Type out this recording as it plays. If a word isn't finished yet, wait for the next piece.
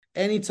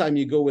anytime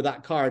you go with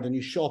that card and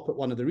you shop at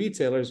one of the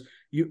retailers,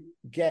 you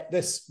get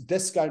this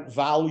discount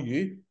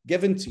value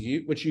given to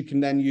you, which you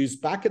can then use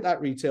back at that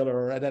retailer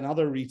or at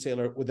another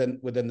retailer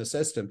within the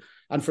system.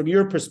 And from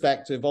your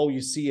perspective, all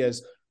you see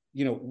is,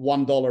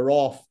 $1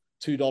 off,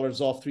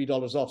 $2 off,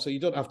 $3 off. So you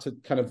don't have to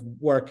kind of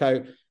work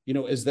out,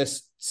 is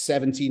this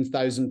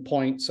 17,000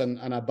 points and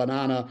a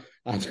banana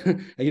and,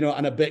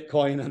 and a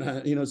Bitcoin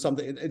and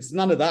something. It's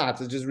none of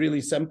that. It's just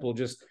really simple.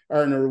 Just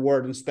earn a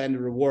reward and spend a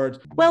reward.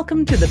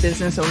 Welcome to the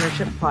Business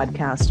Ownership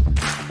Podcast,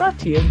 brought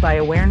to you by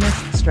Awareness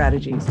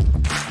Strategies,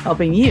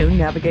 helping you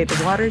navigate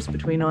the waters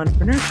between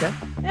entrepreneurship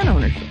and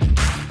ownership.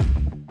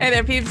 Hey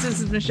there, peeps.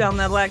 This is Michelle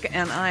Nedlek,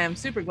 and I am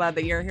super glad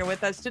that you're here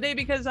with us today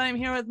because I'm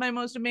here with my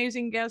most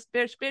amazing guest,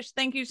 Bish. Bish,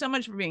 thank you so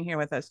much for being here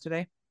with us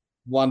today.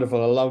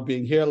 Wonderful. I love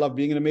being here. I love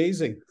being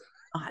amazing.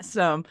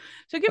 Awesome.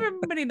 So give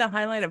everybody the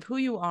highlight of who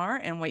you are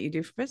and what you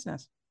do for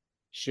business.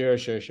 Sure.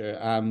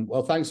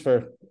 Well, thanks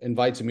for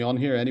inviting me on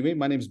here anyway.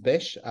 My name's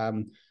Bish.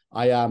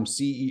 I am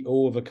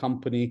CEO of a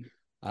company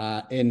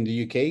in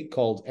the UK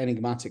called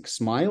Enigmatic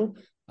Smile.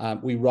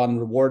 We run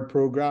reward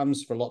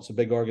programs for lots of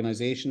big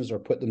organizations or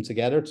put them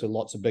together to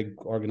lots of big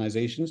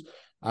organizations.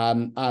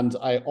 And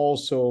I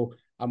also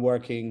am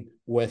working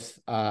with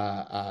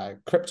a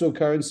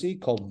cryptocurrency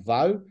called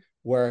VOW,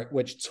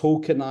 which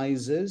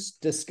tokenizes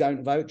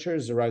discount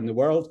vouchers around the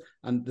world.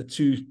 And the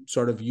two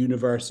sort of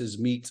universes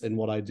meet in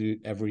what I do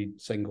every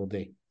single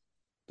day.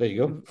 There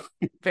you go.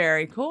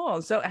 Very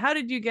cool. So how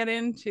did you get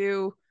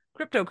into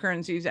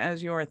cryptocurrencies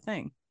as your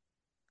thing?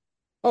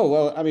 Oh,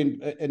 well, I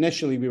mean,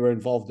 initially we were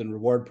involved in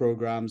reward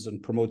programs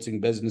and promoting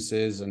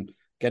businesses and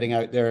getting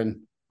out there.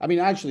 And I mean,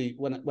 actually,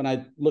 when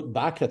I look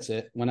back at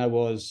it, when I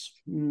was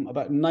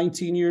about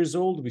 19 years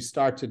old, we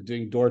started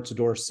doing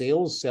door-to-door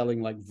sales,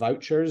 selling like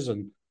vouchers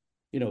and,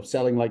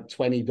 selling like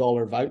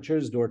 $20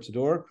 vouchers door to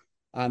door.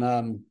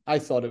 And I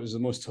thought it was the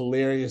most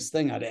hilarious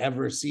thing I'd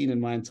ever seen in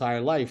my entire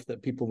life,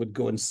 that people would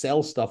go and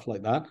sell stuff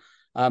like that.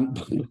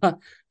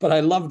 But I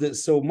loved it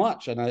so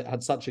much and I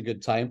had such a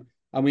good time.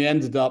 And we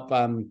ended up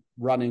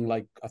running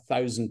like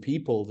 1,000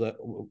 people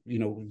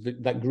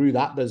that grew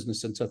that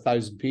business into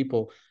 1,000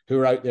 people who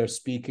are out there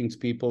speaking to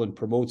people and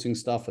promoting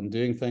stuff and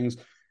doing things.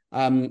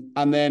 And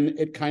then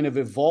it kind of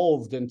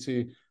evolved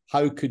into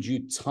how could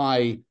you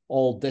tie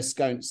all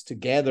discounts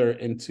together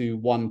into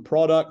one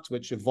product,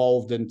 which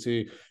evolved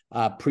into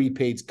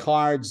prepaid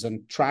cards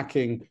and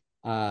tracking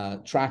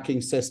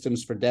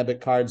systems for debit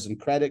cards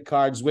and credit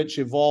cards, which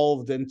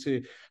evolved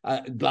into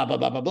blah, blah,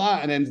 blah, blah, blah,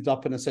 and ended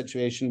up in a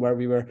situation where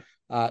we were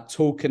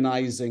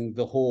tokenizing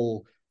the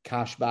whole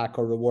cashback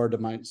or reward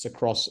amounts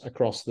across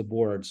the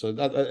board. So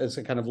it's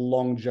a kind of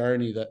long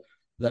journey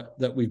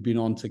that we've been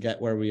on to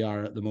get where we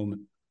are at the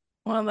moment.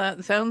 Well,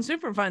 that sounds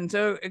super fun.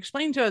 So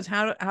explain to us,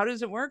 how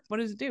does it work?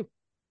 What does it do?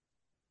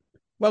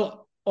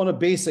 Well, on a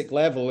basic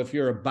level, if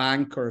you're a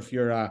bank or if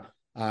you're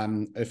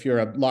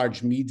a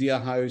large media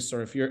house,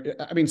 or if you're,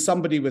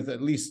 somebody with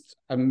at least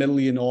 1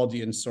 million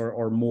audience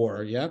or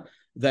more,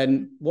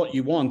 then what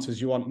you want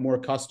is more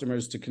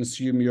customers to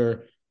consume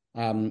your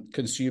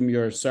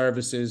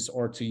services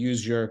or to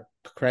use your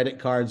credit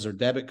cards or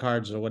debit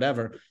cards or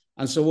whatever.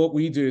 And so what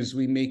we do is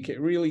we make it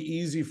really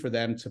easy for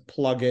them to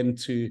plug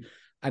into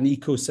an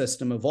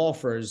ecosystem of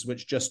offers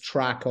which just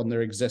track on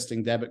their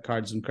existing debit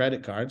cards and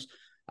credit cards.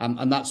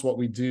 And that's what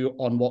we do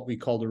on what we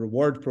call the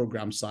reward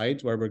program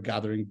side, where we're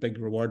gathering big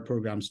reward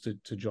programs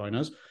to join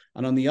us.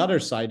 And on the other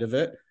side of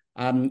it,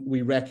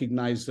 we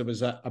recognized there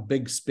was a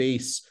big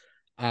space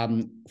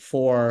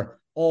for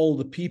all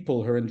the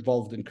people who are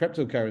involved in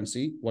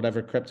cryptocurrency,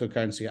 whatever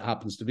cryptocurrency it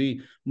happens to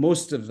be.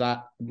 Most of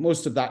that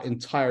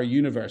entire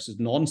universe is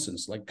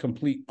nonsense, like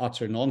complete,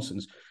 utter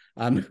nonsense.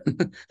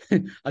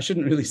 I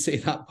shouldn't really say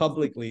that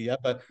publicly,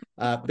 but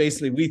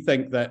basically we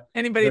think that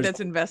anybody that's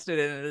invested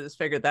in it has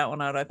figured that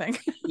one out, I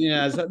think.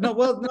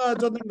 No, I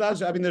don't think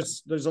that's. I mean,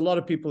 there's a lot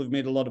of people who've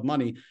made a lot of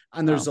money,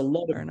 and there's a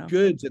lot of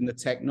good in the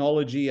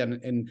technology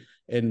and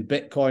in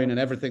Bitcoin and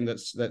everything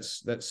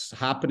that's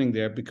happening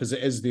there, because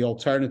it is the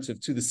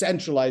alternative to the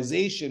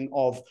centralization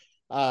of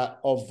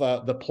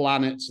the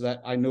planet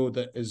that I know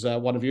that is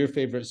one of your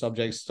favorite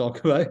subjects to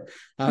talk about.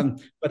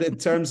 But in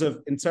terms of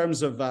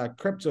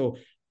crypto,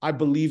 I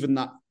believe in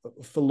that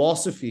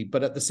philosophy,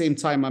 but at the same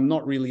time, I'm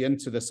not really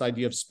into this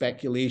idea of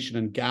speculation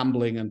and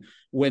gambling and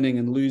winning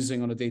and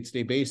losing on a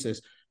day-to-day basis.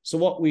 So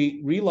what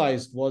we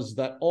realized was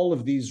that all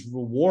of these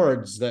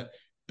rewards that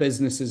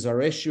businesses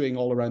are issuing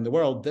all around the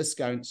world,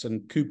 discounts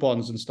and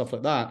coupons and stuff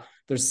like that,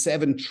 there's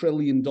 $7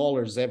 trillion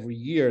every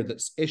year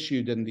that's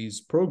issued in these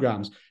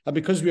programs. And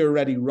because we were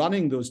already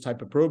running those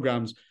type of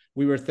programs,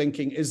 we were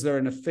thinking, is there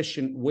an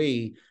efficient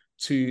way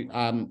to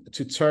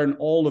turn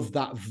all of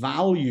that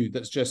value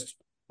that's just,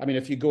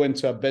 if you go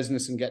into a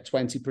business and get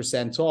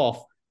 20%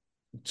 off,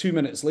 2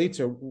 minutes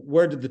later,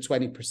 where did the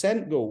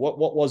 20% go?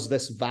 What was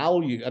this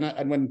value?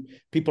 And when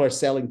people are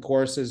selling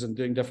courses and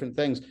doing different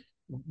things,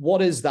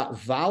 what is that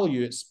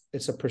value?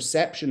 It's a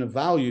perception of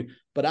value.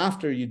 But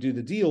after you do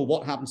the deal,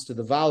 what happens to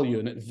the value?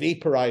 And it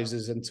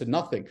vaporizes into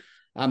nothing.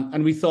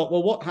 And we thought,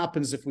 well, what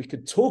happens if we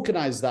could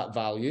tokenize that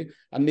value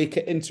and make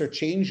it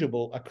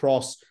interchangeable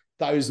across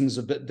thousands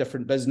of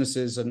different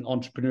businesses and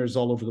entrepreneurs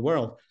all over the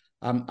world?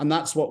 And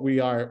that's what we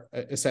are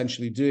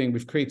essentially doing.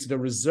 We've created a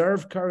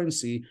reserve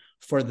currency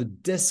for the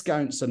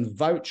discounts and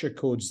voucher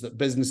codes that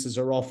businesses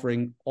are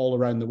offering all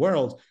around the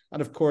world.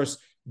 And of course,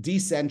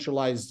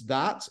 decentralized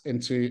that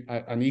into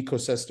an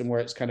ecosystem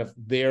where it's kind of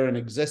there and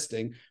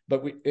existing,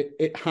 but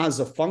it has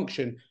a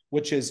function,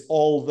 which is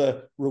all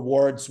the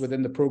rewards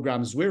within the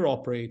programs we're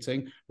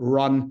operating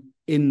run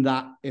in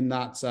that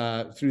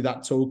through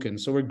that token.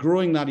 So we're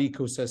growing that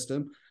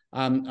ecosystem.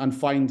 And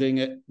finding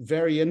it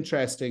very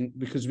interesting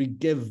because we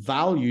give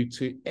value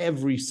to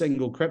every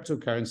single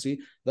cryptocurrency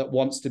that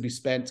wants to be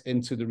spent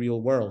into the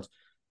real world,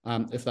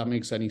 if that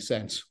makes any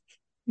sense.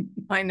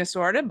 Kind of,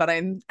 sort of, but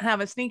I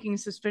have a sneaking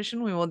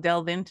suspicion we will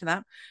delve into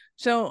that.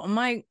 So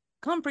my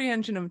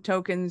comprehension of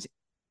tokens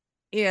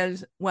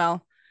is,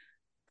 well,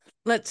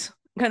 let's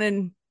kind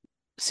of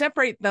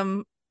separate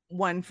them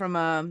one from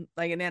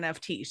like an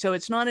NFT. So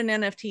it's not an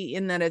NFT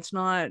in that it's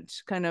not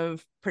kind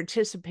of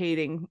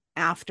participating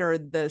after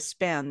the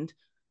spend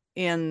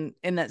in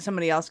that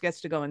somebody else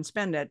gets to go and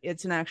spend it.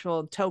 It's an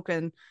actual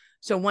token.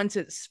 So once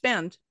it's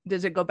spent,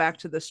 does it go back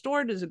to the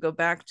store? Does it go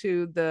back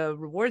to the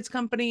rewards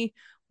company?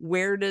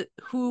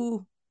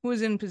 Who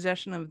is in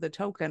possession of the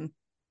token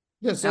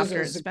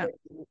after it's spent?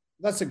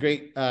 That's a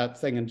great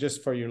thing. And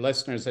just for your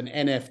listeners, an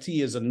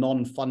NFT is a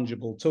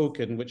non-fungible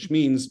token, which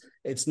means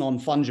it's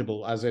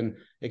non-fungible, as in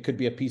it could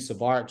be a piece of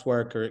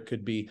artwork, or it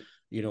could be,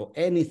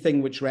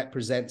 anything which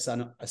represents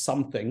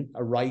something,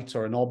 a right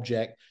or an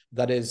object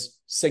that is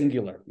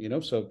singular,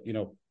 so,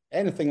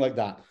 anything like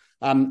that.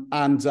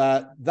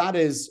 That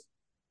is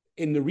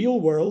in the real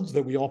world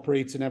that we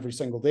operate in every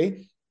single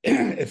day.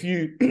 If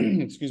you,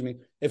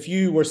 if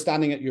you were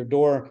standing at your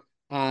door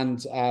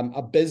and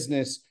a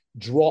business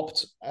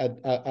dropped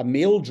a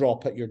mail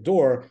drop at your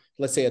door,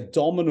 let's say a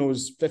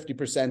Domino's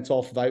 50%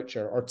 off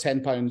voucher or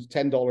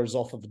 $10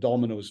 off of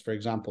Domino's, for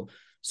example.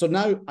 So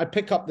now I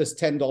pick up this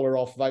 $10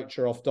 off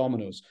voucher off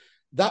Domino's.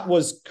 That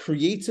was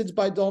created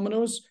by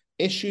Domino's,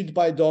 issued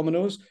by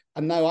Domino's,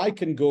 and now I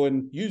can go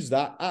and use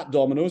that at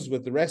Domino's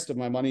with the rest of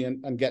my money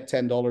and get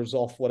 $10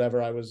 off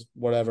whatever I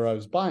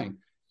was buying.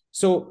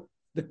 So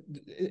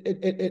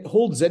it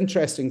holds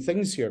interesting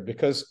things here,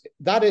 because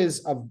that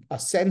is a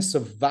sense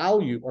of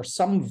value or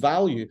some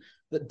value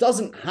that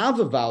doesn't have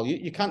a value.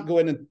 You can't go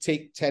in and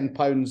take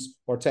 £10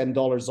 or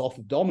 $10 off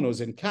of Domino's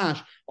in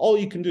cash. All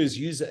you can do is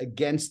use it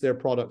against their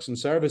products and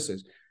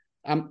services.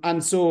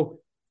 And so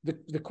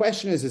the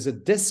question is a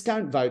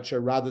discount voucher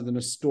rather than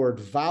a stored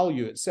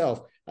value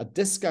itself. A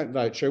discount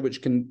voucher,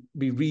 which can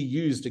be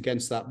reused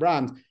against that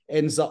brand,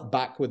 ends up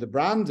back with the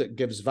brand. It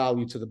gives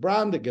value to the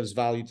brand. It gives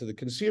value to the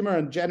consumer.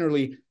 And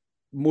generally,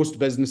 most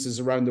businesses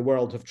around the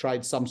world have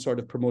tried some sort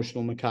of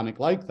promotional mechanic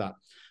like that.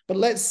 But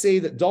let's say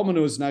that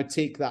Domino's now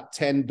take that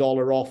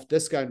 $10 off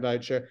discount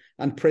voucher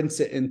and print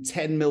it in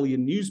 10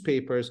 million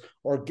newspapers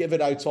or give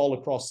it out all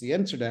across the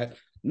internet.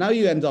 Now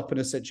you end up in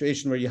a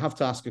situation where you have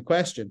to ask a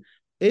question.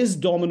 Is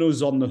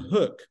Domino's on the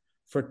hook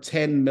for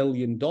 $10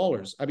 million?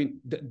 I mean,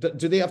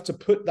 do they have to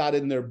put that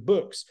in their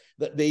books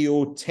that they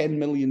owe $10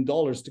 million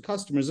to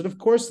customers? And of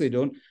course they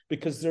don't,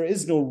 because there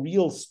is no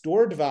real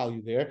stored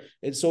value there.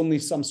 It's only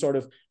some sort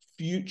of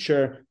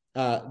future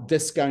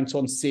discount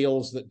on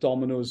sales that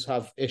Domino's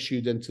have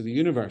issued into the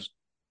universe.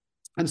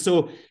 And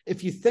so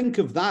if you think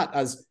of that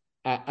as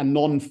a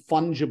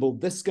non-fungible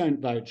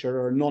discount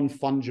voucher or a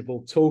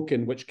non-fungible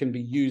token, which can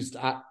be used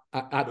at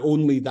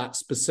only that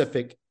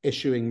specific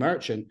issuing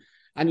merchant,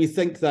 and you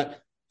think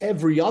that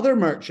every other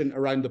merchant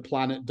around the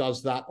planet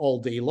does that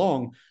all day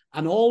long,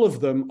 and all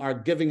of them are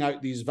giving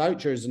out these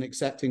vouchers and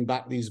accepting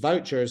back these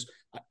vouchers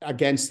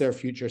against their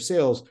future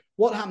sales.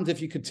 What happens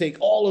if you could take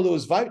all of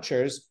those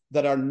vouchers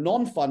that are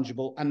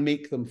non-fungible and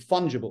make them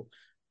fungible?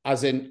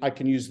 As in, I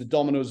can use the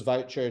Domino's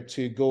voucher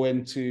to go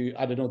into,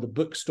 I don't know, the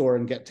bookstore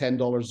and get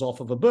 $10 off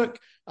of a book,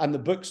 and the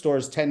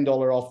bookstore's $10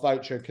 off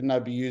voucher can now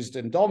be used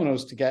in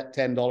Domino's to get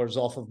 $10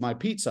 off of my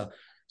pizza.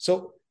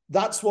 So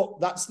that's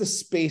the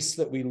space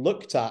that we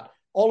looked at.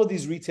 All of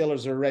these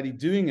retailers are already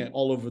doing it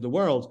all over the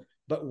world.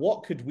 But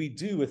what could we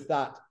do with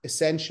that,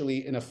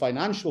 essentially in a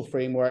financial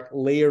framework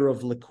layer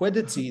of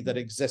liquidity that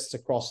exists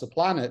across the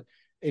planet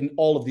in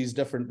all of these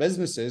different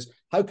businesses?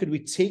 How could we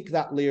take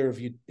that layer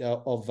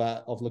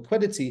of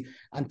liquidity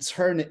and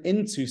turn it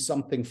into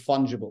something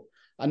fungible?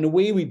 And the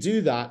way we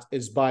do that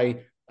is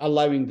by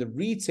allowing the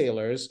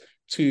retailers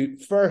to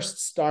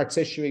first start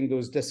issuing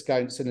those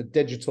discounts in a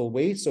digital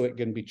way so it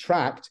can be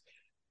tracked,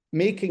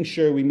 making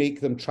sure we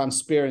make them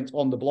transparent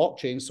on the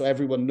blockchain so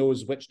everyone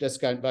knows which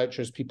discount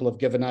vouchers people have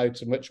given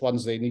out and which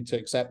ones they need to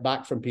accept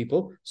back from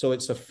people. So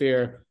it's a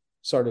fair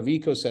sort of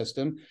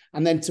ecosystem.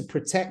 And then to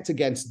protect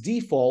against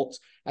default,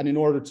 and in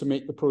order to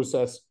make the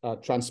process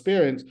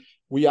transparent,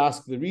 we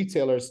ask the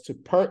retailers to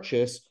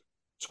purchase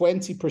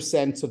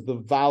 20% of the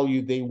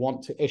value they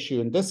want to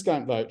issue in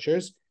discount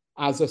vouchers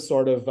as a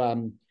sort of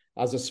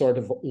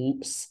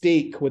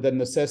stake within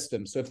the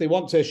system. So if they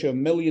want to issue $1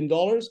 million,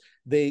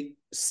 they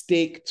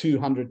stake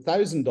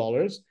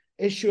 $200,000,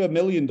 issue $1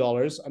 million,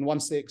 and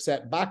once they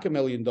accept back $1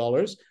 million,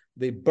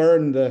 they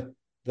burn the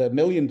 $1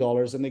 million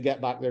and they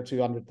get back their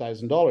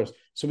 $200,000.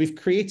 So we've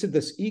created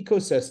this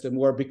ecosystem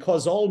where,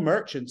 because all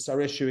merchants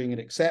are issuing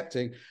and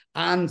accepting,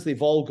 and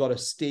they've all got a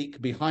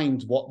stake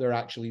behind what they're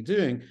actually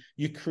doing,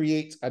 you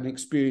create an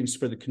experience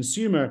for the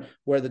consumer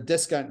where the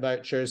discount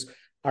vouchers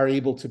are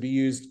able to be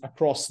used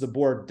across the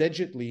board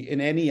digitally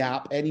in any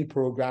app, any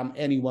program,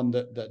 anyone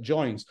that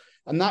joins.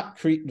 And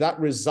that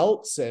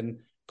results in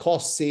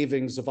cost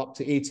savings of up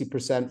to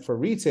 80% for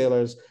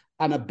retailers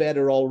and a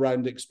better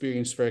all-round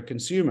experience for a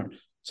consumer.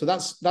 So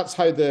that's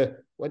how the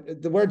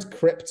words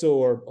crypto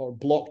or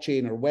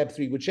blockchain or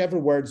Web3, whichever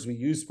words we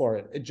use for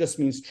it, it just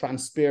means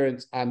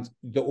transparent, and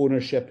the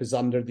ownership is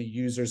under the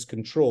user's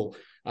control,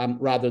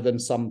 rather than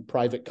some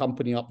private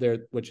company up there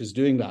which is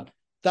doing that.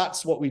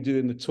 That's what we do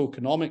in the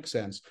tokenomic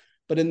sense.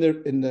 But in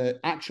the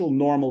actual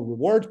normal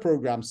reward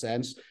program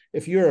sense,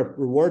 if you're a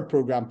reward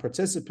program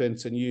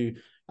participant and you,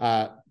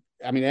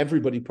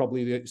 everybody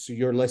probably, so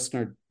your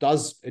listener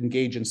does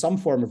engage in some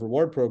form of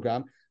reward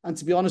program. And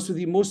to be honest with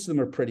you, most of them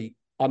are pretty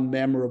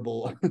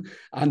unmemorable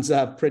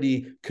and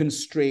pretty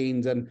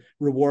constrained, and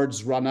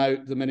rewards run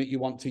out the minute you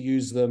want to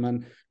use them.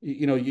 And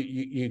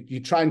you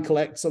try and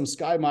collect some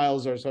Sky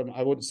Miles or some,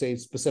 I wouldn't say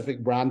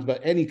specific brand, but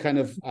any kind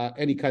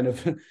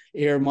of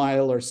air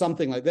mile or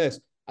something like this,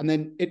 and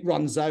then it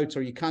runs out,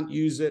 or you can't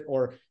use it,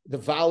 or the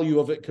value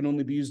of it can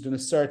only be used in a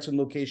certain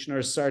location or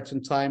a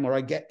certain time, or I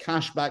get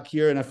cash back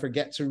here and I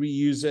forget to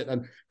reuse it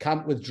and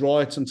can't withdraw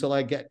it until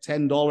I get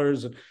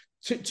 $10. And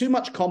too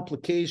much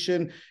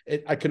complication.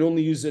 I can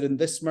only use it in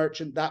this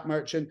merchant, that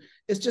merchant.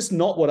 It's just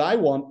not what I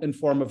want in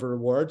form of a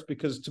reward,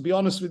 because to be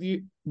honest with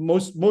you,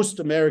 most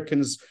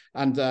Americans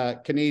and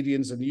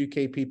Canadians and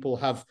UK people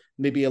have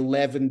maybe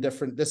 11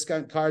 different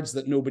discount cards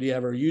that nobody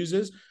ever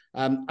uses.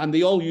 And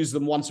they all use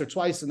them once or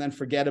twice and then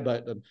forget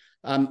about them.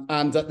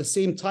 And at the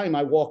same time,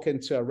 I walk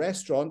into a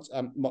restaurant.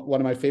 One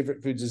of my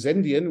favorite foods is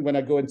Indian. When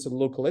I go into the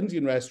local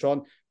Indian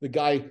restaurant, the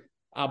guy,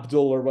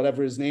 Abdul or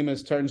whatever his name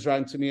is, turns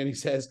around to me and he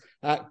says,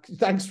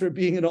 thanks for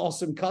being an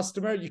awesome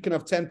customer. You can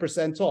have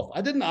 10% off.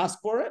 I didn't ask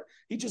for it.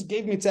 He just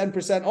gave me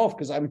 10% off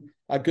because I'm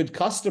a good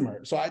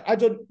customer. So I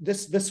don't,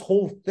 this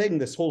whole thing,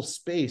 this whole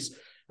space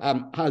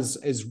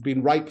has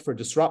been ripe for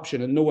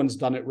disruption, and no one's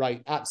done it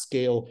right at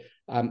scale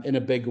in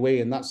a big way.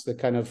 And that's the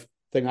kind of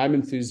thing I'm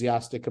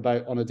enthusiastic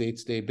about on a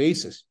day-to-day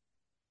basis.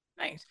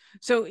 Nice.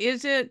 So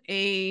is it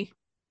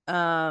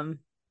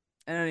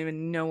I don't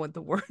even know what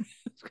the word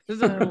is,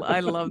 because I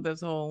love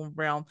this whole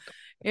realm.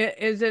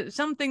 Is it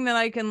something that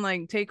I can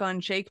like take on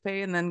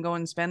ShakePay and then go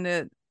and spend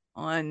it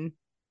on,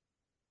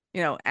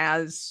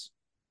 as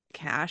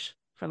cash,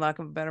 for lack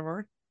of a better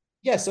word?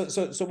 Yeah.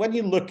 So when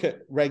you look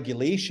at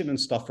regulation and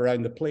stuff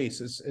around the place,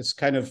 it's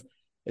kind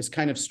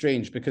of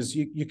strange, because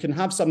you can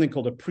have something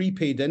called a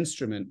prepaid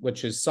instrument,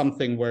 which is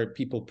something where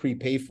people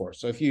prepay for.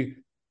 So if you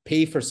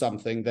pay for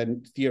something,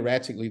 then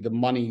theoretically the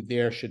money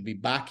there should be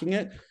backing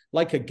it,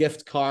 like a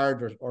gift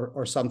card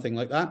or something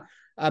like that.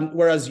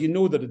 Whereas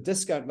that a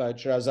discount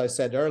voucher, as I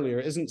said earlier,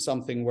 isn't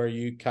something where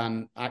you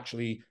can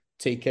actually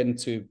take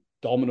into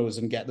Domino's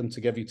and get them to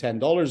give you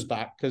 $10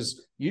 back,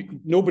 because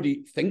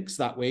nobody thinks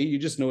that way. You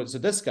just know it's a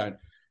discount.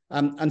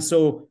 And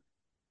so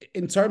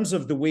in terms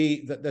of the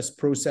way that this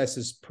process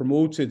is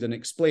promoted and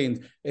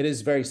explained, it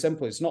is very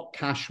simple. It's not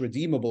cash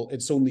redeemable.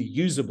 It's only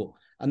usable.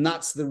 And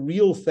that's the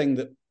real thing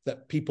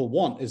that people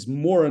want, is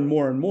more and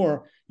more and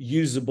more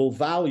usable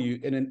value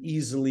in an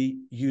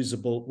easily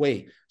usable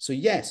way. So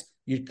yes,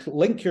 you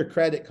link your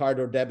credit card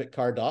or debit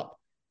card up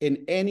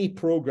in any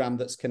program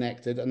that's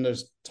connected, and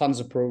there's tons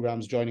of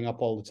programs joining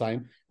up all the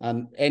time.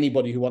 And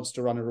anybody who wants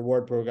to run a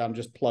reward program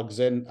just plugs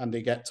in, and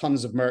they get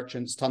tons of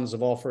merchants, tons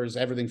of offers,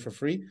 everything for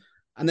free.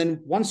 And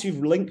then once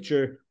you've linked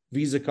your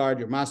Visa card,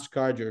 your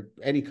MasterCard, your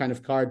any kind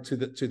of card to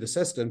the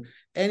system,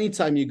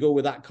 anytime you go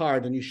with that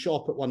card and you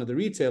shop at one of the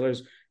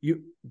retailers,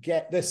 you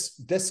get this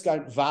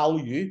discount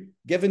value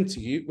given to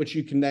you, which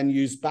you can then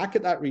use back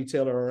at that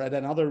retailer or at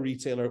another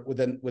retailer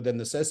within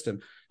the system.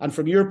 And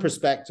from your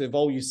perspective,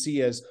 all you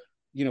see is,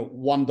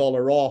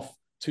 $1 off,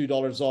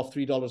 $2 off,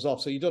 $3 off.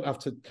 So you don't have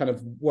to kind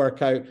of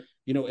work out,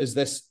 is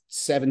this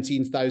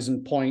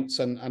 17,000 points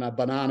and a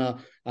banana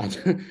and,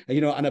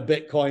 and a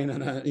Bitcoin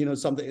and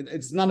something.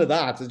 It's none of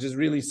that. It's just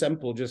really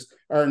simple. Just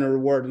earn a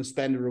reward and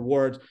spend a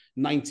reward,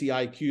 90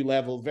 IQ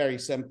level, very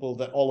simple,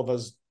 that all of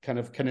us kind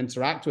of can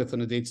interact with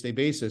on a day-to-day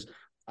basis.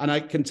 And I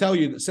can tell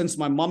you that since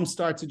my mum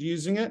started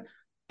using it,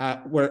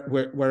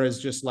 whereas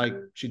just like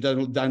she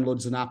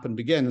downloads an app and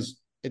begins,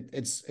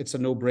 it's a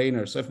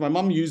no-brainer. So if my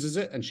mum uses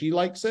it and she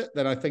likes it,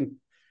 then I think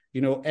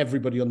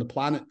everybody on the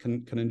planet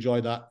can enjoy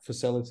that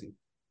facility.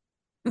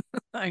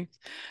 Thanks.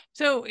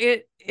 So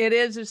it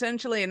is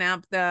essentially an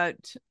app that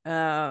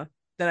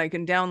I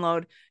can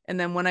download, and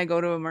then when I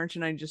go to a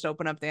merchant, I just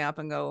open up the app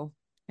and go,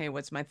 hey,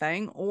 what's my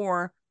thing?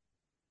 Or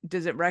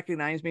does it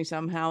recognize me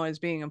somehow as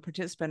being a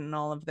participant in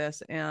all of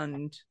this,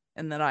 and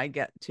that I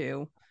get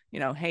to,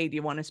 hey, do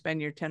you want to spend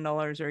your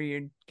 $10 or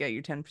you get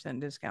your 10%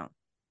 discount?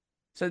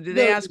 So do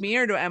they ask me,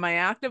 or am I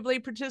actively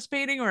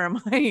participating, or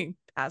am I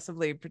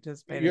passively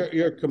participating?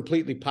 You're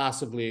completely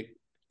passively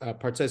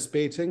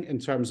participating in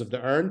terms of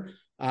the earn.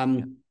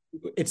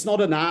 It's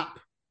not an app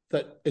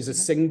that is a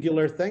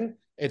singular thing.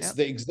 It's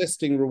the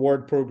existing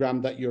reward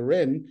program that you're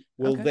in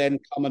will then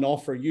come and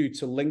offer you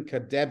to link a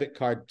debit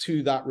card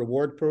to that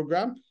reward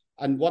program.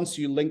 And once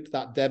you link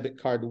that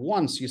debit card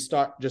once, you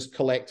start just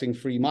collecting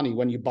free money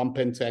when you bump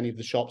into any of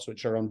the shops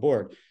which are on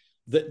board.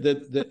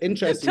 The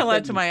interesting tell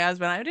that to my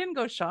husband. I didn't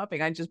go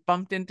shopping. I just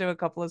bumped into a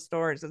couple of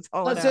stores. That's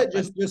all. That's it.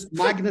 Just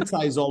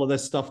magnetize all of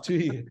this stuff to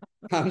you.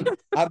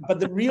 But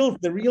the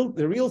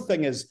real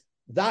thing is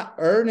that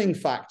earning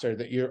factor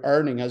that you're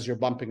earning as you're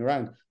bumping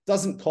around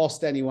doesn't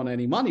cost anyone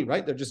any money,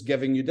 right? They're just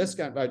giving you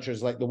discount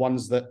vouchers like the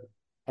ones that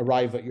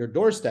arrive at your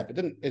doorstep. It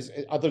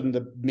didn't, other than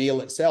the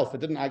mail itself, it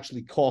didn't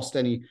actually cost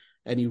any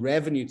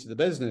revenue to the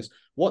business.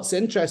 What's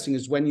interesting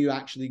is when you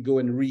actually go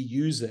and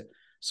reuse it.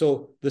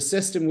 So the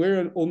system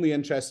we're only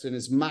interested in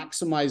is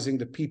maximizing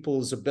the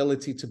people's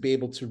ability to be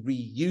able to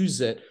reuse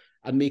it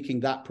and making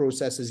that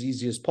process as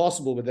easy as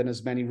possible within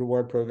as many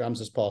reward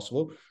programs as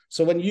possible.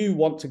 So when you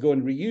want to go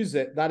and reuse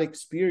it, that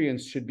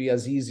experience should be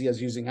as easy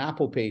as using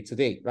Apple Pay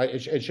today, right?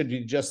 It should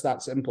be just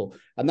that simple.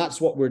 And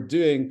that's what we're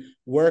doing,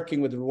 working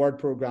with reward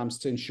programs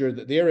to ensure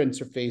that their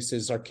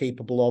interfaces are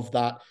capable of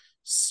that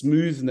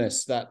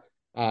smoothness that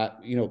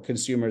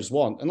consumers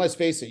want. And let's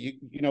face it,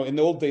 you know, in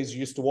the old days, you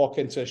used to walk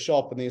into a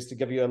shop and they used to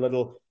give you a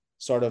little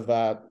sort of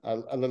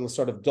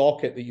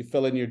docket that you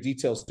fill in your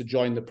details to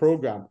join the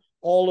program.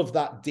 All of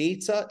that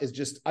data is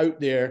just out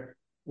there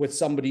with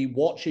somebody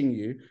watching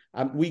you.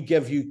 We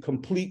give you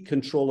complete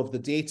control of the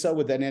data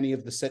within any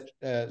of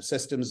the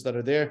systems that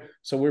are there.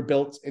 So we're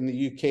built in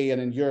the UK and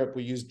in Europe,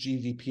 we use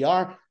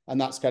GDPR, and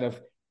that's kind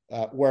of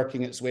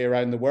working its way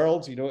around the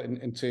world, you know,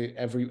 into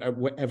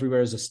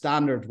everywhere as a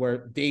standard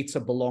where data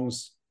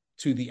belongs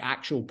to the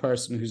actual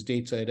person whose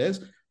data it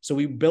is. So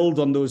we build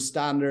on those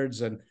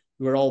standards, and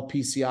we're all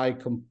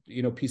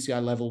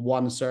PCI level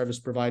 1 service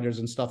providers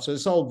and stuff. So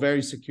it's all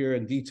very secure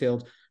and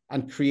detailed,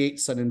 and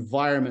creates an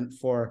environment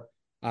for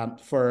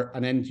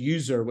an end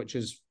user, which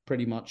is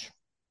pretty much,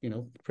 you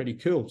know, pretty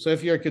cool. So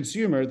if you're a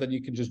consumer, then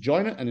you can just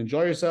join it and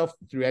enjoy yourself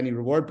through any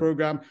reward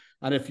program.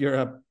 And if you're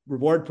a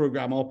reward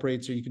program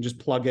operator, you can just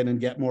plug in and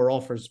get more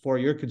offers for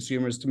your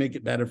consumers to make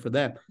it better for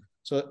them.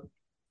 So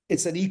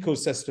it's an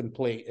ecosystem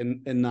play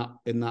in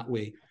that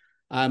way.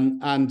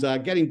 And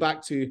getting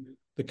back to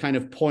the kind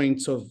of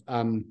point of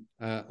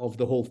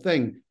the whole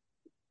thing,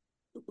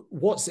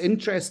 what's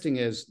interesting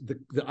is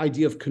the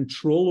idea of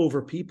control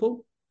over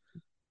people.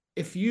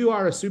 If you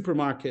are a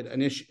supermarket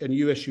and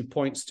you issue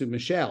points to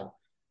Michelle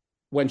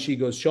when she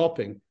goes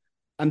shopping,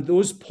 and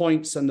those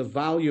points and the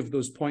value of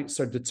those points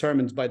are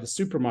determined by the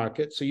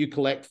supermarket. So you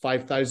collect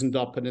 5,000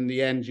 up, and in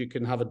the end, you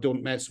can have a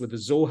Don't Mess with the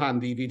Zohan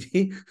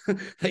DVD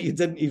that you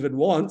didn't even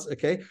want,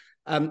 okay?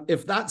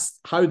 If that's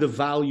how the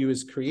value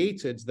is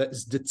created, that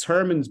is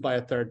determined by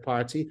a third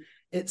party,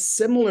 it's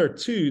similar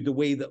to the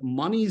way that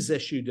money is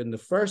issued in the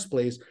first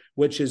place,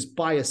 which is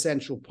by a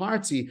central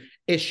party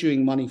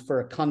issuing money for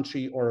a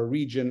country or a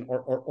region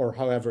or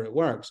however it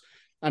works.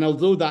 And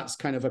although that's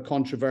kind of a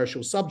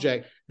controversial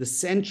subject, the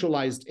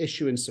centralized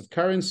issuance of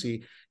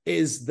currency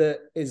is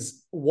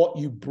what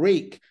you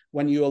break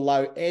when you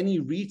allow any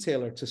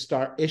retailer to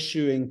start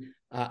issuing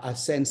a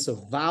sense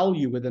of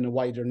value within a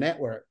wider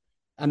network.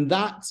 And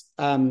that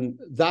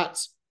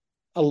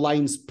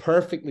aligns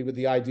perfectly with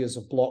the ideas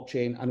of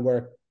blockchain, and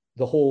where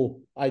the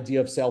whole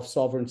idea of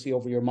self-sovereignty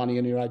over your money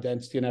and your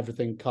identity and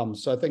everything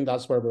comes. So I think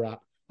that's where we're at.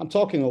 I'm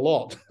talking a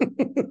lot.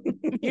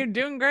 You're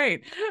doing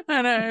great.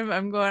 And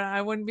I'm going,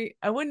 I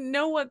wouldn't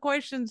know what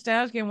questions to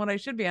ask you and what I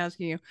should be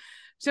asking you.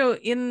 So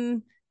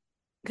in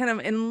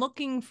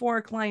looking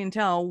for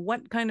clientele,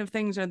 what kind of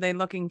things are they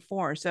looking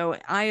for? So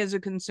I, as a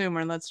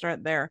consumer, let's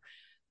start there.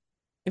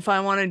 If I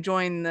want to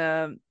join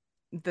the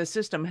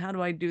system, how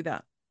do I do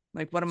that?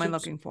 Like, what am I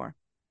looking for?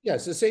 Yeah.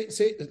 So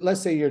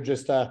let's say you're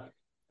just a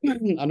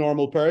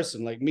normal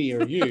person like me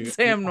or you.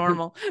 Say I'm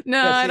normal.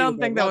 No, I don't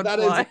think that would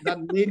fly. That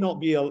may not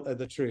be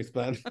the truth,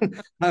 but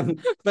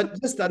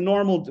just a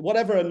normal,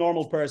 whatever a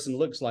normal person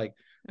looks like.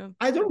 Yeah.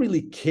 I don't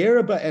really care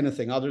about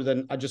anything other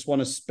than I just want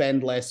to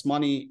spend less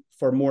money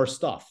for more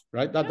stuff,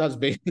 right? That's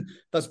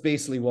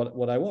basically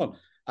what I want.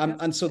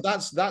 And so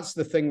that's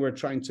the thing we're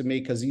trying to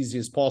make as easy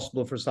as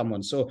possible for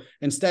someone. So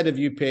instead of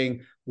you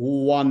paying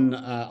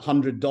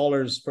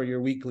 $100 for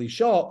your weekly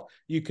shop,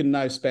 you can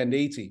now spend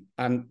 80,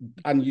 and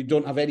you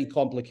don't have any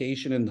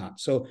complication in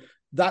that. So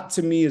that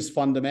to me is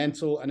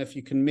fundamental. And if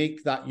you can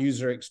make that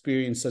user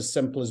experience as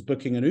simple as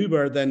booking an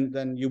Uber,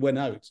 then you win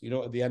out, you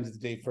know, at the end of the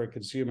day for a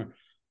consumer.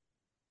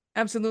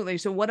 Absolutely.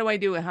 So what do I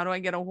do? How do I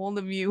get a hold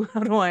of you?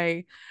 How do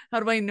I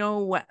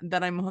know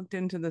that I'm hooked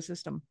into the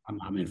system?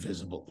 I'm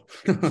invisible.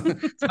 All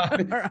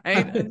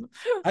right.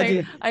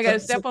 I got to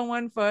step on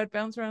one foot,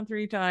 bounce around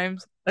 3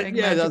 times. Big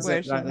Yeah, magic that's it.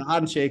 wish. Right? The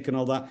handshake and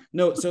all that.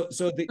 No, so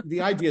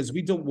the idea is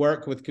we don't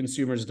work with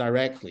consumers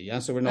directly. Yeah,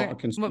 so we're not Okay. a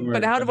consumer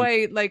But how do driven.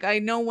 I, like, I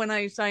know when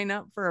I sign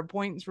up for a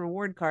points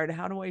reward card,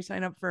 how do I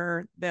sign up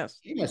for this?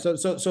 Yeah,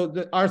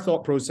 our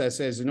thought process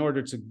is, in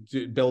order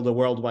to build a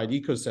worldwide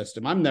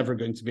ecosystem, I'm never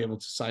going to be able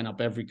to sign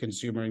up every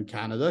consumer in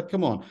Canada.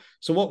 Come on.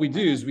 So what we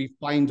do is we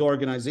find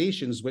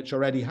organizations which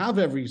already have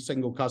every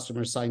single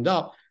customer signed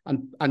up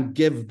and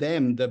give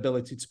them the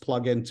ability to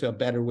plug into a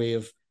better way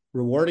of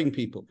rewarding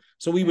people.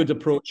 So we would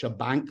approach a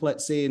bank,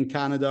 let's say, in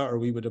Canada, or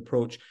we would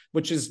approach,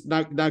 which is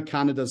now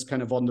Canada's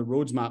kind of on the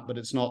roadmap, but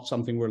it's not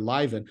something we're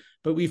live in.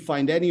 But we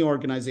find any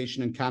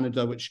organization in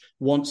Canada which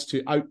wants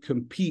to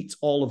outcompete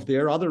all of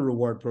their other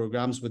reward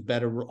programs with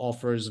better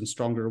offers and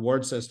stronger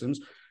reward systems,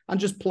 and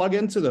just plug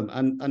into them.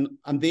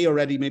 And they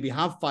already maybe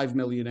have 5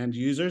 million end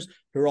users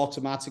who are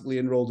automatically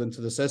enrolled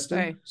into the system.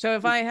 Okay. So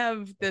if I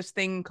have this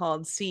thing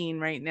called Scene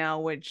right now,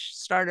 which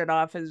started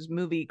off as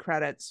movie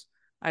credits,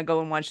 I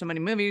go and watch so many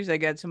movies, I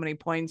get so many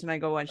points, and I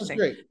go watch things.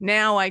 Great.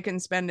 Now I can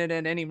spend it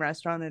at any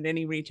restaurant, at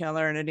any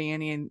retailer, and at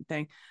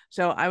anything.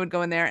 So I would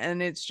go in there,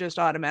 and it's just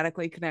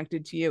automatically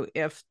connected to you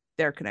if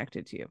they're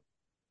connected to you.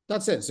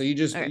 That's it. So you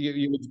just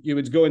you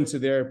would go into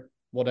their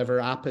whatever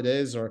app it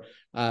is, or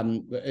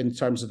in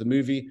terms of the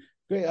movie.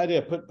 Great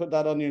idea. Put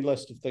that on your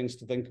list of things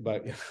to think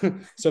about.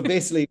 So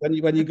basically,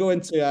 when you go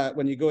into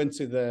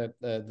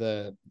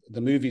the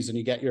movies and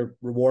you get your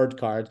reward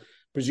card,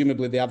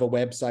 presumably they have a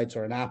website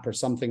or an app or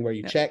something where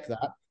you check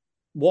that.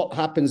 What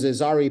happens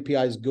is our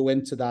APIs go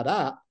into that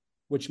app,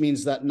 which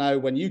means that now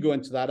when you go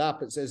into that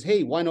app, it says,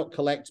 hey, why not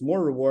collect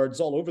more rewards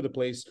all over the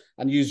place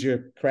and use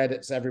your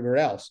credits everywhere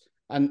else?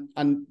 And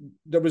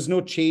there was no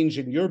change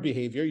in your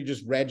behavior. You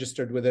just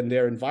registered within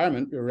their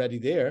environment. You're already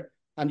there,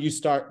 and you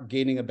start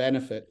gaining a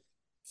benefit.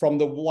 From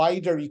the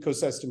wider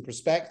ecosystem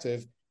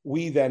perspective,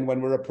 we then,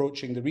 when we're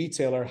approaching the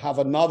retailer, have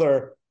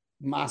another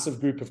massive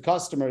group of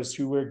customers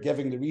who we're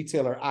giving the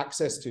retailer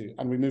access to,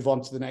 and we move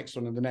on to the next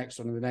one and the next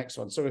one and the next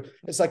one. So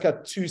it's like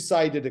a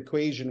two-sided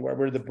equation where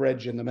we're the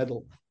bridge in the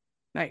middle.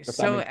 Nice.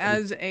 So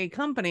as a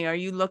company, are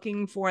you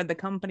looking for the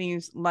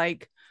companies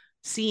like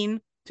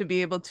Scene to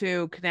be able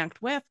to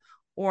connect with,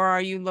 or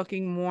are you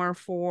looking more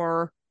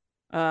for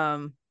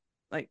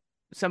like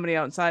somebody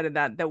outside of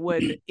that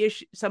would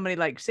issue, somebody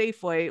like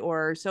Safeway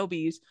or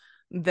Sobeys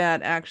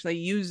that actually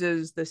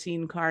uses the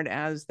Scene card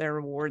as their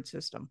reward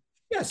system?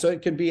 Yeah, so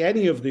it can be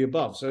any of the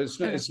above. So it's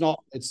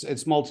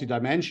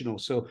multidimensional.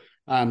 So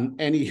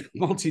any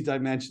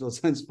multidimensional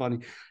sounds funny.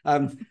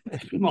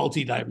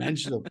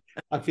 Multidimensional.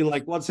 I feel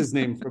like, what's his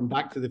name from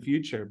Back to the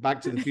Future?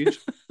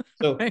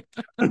 So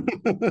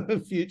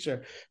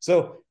future.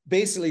 So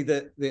basically,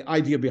 the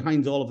idea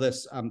behind all of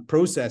this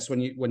process, when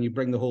you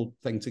bring the whole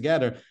thing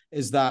together,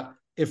 is that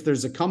if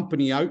there's a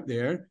company out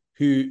there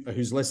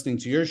who's listening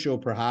to your show,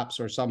 perhaps,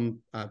 or some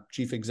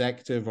chief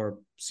executive or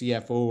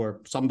CFO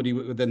or somebody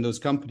within those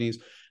companies,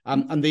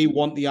 and they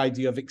want the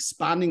idea of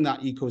expanding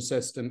that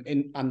ecosystem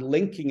and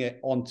linking it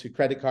onto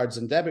credit cards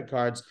and debit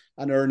cards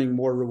and earning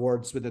more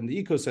rewards within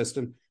the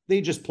ecosystem,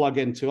 they just plug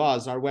into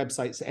us. Our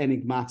website's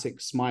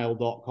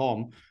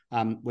enigmaticsmile.com,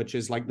 which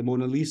is like the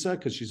Mona Lisa,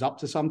 because she's up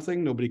to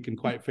something. Nobody can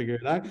quite figure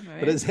it out. Right.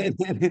 But it's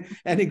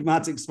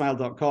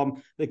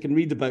enigmaticsmile.com. They can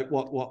read about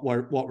what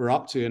we're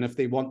up to. And if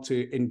they want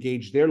to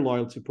engage their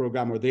loyalty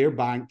program or their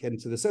bank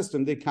into the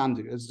system, they can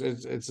do.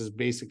 It's as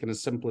basic and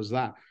as simple as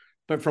that.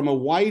 But from a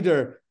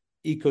wider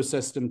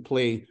ecosystem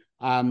play,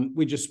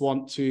 we just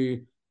want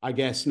to, I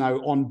guess,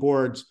 now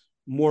onboard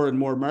more and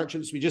more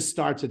merchants. We just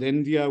started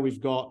India.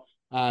 We've got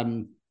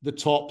the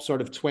top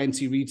sort of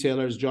 20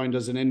 retailers joined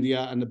us in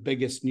India, and the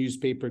biggest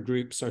newspaper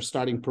groups are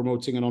starting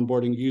promoting and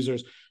onboarding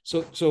users.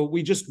 So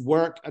we just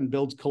work and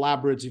build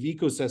collaborative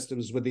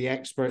ecosystems with the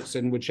experts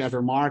in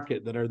whichever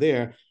market that are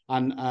there,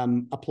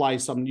 and apply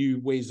some new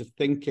ways of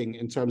thinking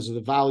in terms of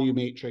the value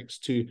matrix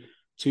to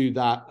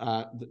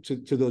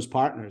those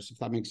partners, if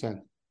that makes sense.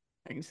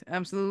 Thanks.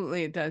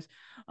 Absolutely, it does.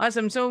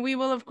 Awesome. So we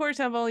will, of course,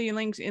 have all your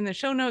links in the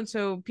show notes.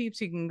 So peeps,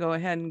 you can go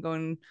ahead and go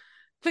and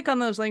click on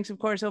those links, of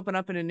course, open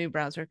up in a new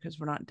browser, because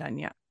we're not done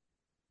yet.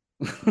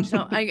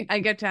 So I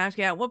get to ask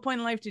you, at what point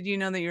in life did you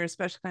know that you're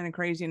especially kind of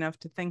crazy enough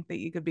to think that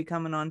you could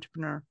become an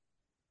entrepreneur?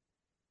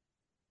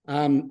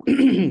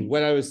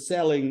 When I was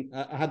selling,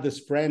 I had this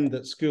friend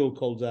at school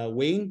called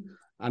Wayne,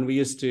 and we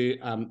used to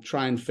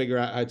try and figure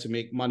out how to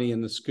make money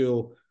in the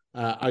school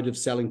out of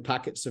selling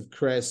packets of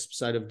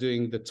crisps, out of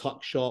doing the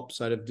tuck shops,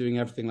 out of doing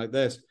everything like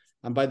this.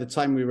 And by the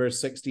time we were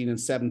 16 and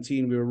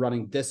 17, we were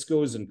running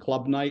discos and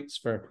club nights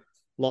for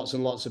lots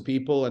and lots of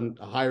people, and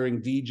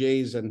hiring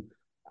DJs. And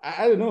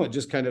I don't know, it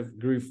just kind of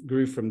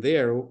grew from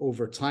there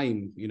over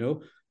time, you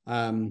know?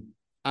 And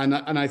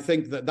I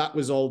think that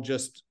was all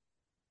just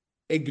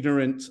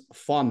ignorant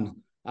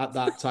fun at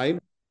that time.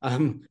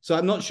 So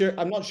I'm not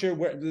sure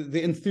where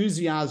the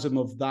enthusiasm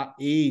of that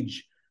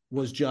age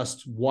was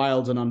just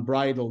wild and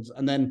unbridled.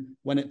 And then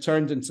when it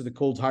turned into the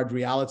cold, hard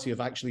reality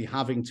of actually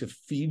having to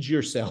feed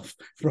yourself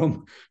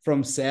from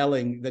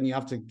selling, then you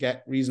have to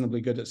get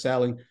reasonably good at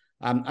selling.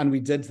 And we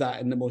did that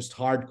in the most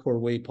hardcore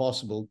way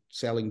possible,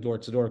 selling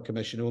door-to-door,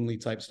 commission-only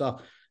type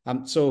stuff.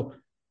 So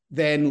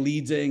then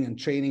leading and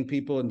training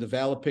people and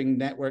developing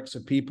networks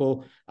of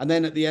people. And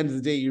then at the end of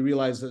the day, you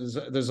realize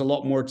that there's a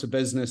lot more to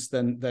business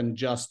than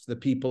just the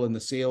people and the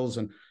sales.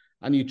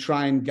 And you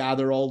try and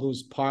gather all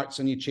those parts,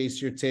 and you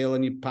chase your tail,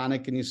 and you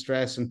panic and you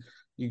stress, and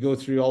you go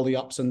through all the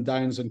ups and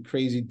downs and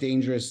crazy,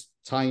 dangerous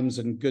times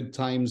and good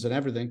times and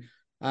everything.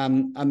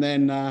 And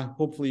then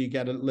hopefully you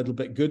get a little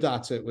bit good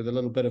at it with a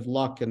little bit of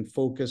luck and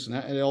focus, and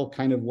it all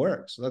kind of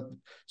works.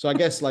 So I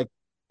guess like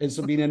it's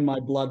been in my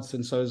blood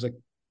since I was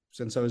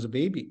a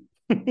baby.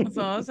 That's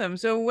awesome.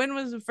 So when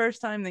was the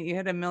first time that you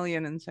hit $1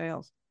 million in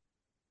sales?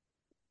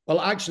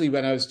 Well, actually,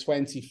 when I was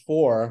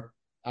 24,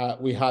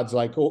 we had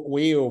like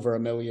way over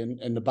 $1 million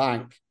in the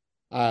bank.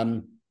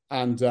 And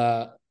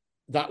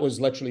that was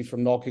literally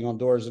from knocking on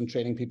doors and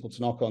training people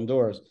to knock on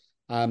doors.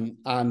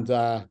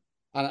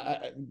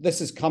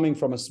 This is coming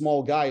from a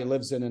small guy who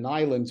lives in an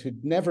island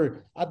who'd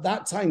never, at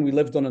that time, we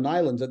lived on an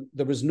island and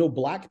there was no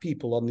black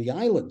people on the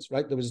islands,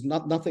 right? There was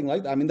nothing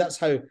like that. I mean, that's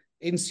how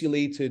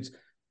insulated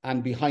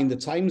and behind the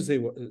times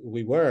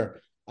we were.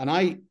 And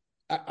I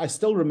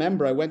still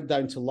remember I went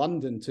down to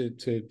London to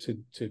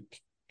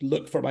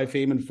look for my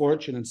fame and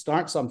fortune and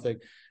start something.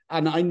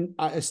 And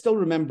I still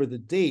remember the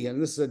day,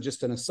 and this is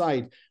just an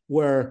aside,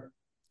 where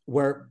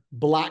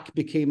black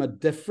became a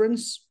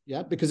difference,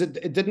 because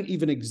it didn't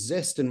even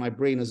exist in my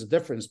brain as a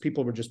difference.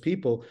 People were just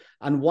people.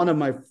 And one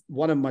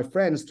of my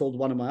friends told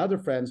one of my other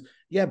friends,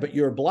 yeah, but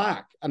you're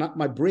black. And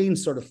my brain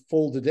sort of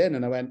folded in,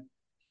 and I went,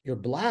 you're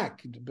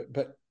black,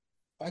 but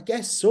I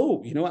guess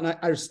so, and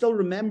I still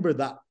remember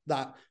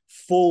that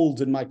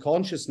fold in my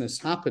consciousness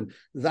happen.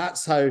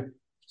 That's how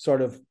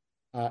sort of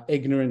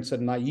ignorant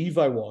and naive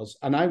I was.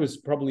 And I was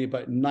probably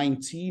about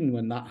 19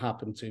 when that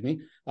happened to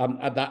me,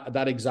 at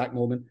that exact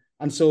moment.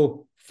 And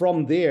so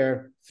from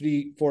there,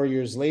 3-4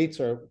 years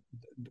later,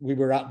 we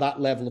were at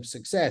that level of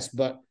success,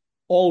 but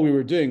all we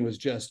were doing was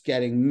just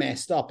getting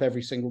messed up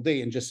every single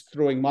day and just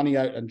throwing money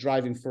out and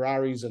driving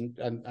Ferraris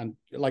and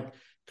like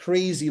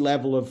crazy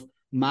level of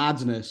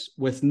madness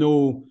with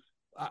no,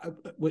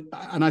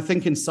 and I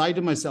think inside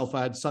of myself,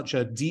 I had such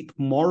a deep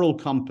moral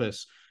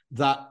compass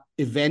that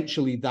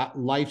eventually that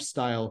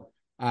lifestyle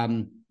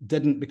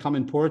didn't become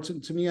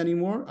important to me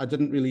anymore.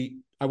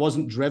 I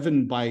wasn't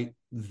driven by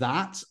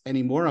that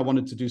anymore. I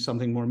wanted to do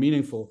something more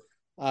meaningful.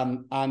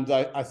 And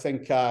I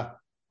think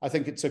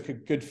it took a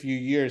good few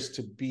years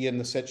to be in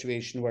the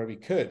situation where we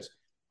could.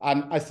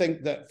 And I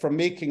think that from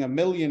making £1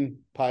 million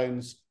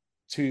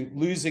to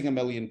losing £1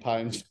 million,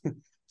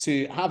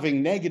 to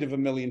having negative £1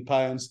 million,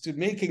 to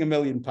making £1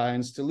 million,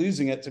 to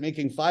losing it, to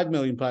making £5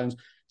 million,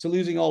 to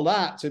losing all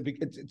that, to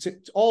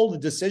all the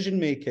decision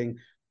making,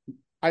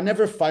 I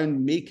never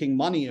found making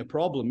money a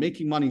problem.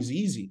 Making money is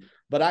easy,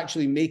 but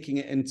actually making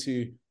it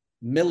into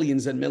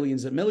millions and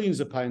millions and millions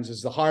of pounds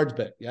is the hard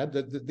bit. Yeah,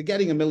 the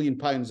getting £1 million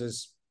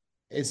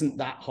isn't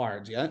that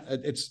hard. Yeah,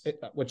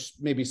 which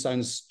maybe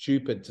sounds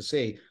stupid to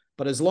say,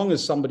 but as long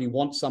as somebody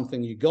wants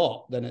something you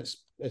got, then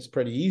it's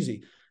pretty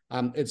easy.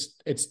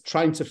 It's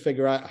trying to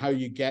figure out how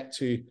you get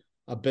to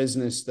a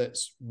business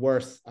that's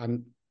worth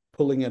and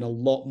pulling in a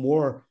lot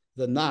more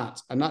than that,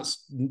 and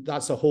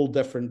that's a whole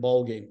different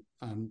ballgame.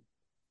 A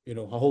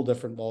whole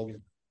different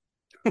ballgame.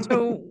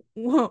 So,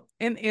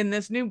 in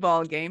this new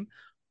ballgame,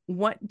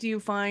 what do you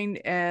find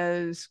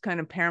as kind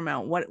of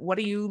paramount? What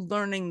are you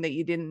learning that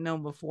you didn't know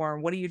before?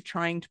 What are you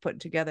trying to put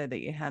together that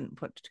you hadn't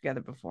put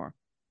together before?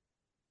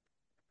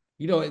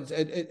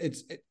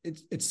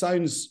 It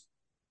sounds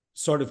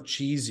sort of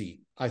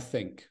cheesy, I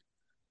think,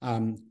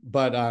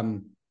 but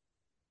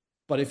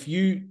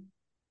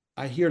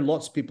I hear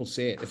lots of people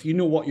say it. If you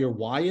know what your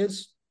why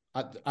is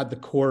at the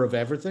core of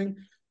everything,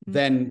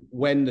 then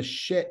when the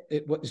shift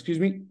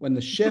when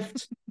the ship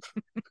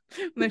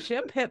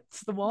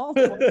hits the wall.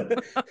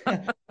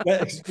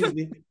 Excuse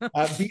me,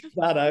 beat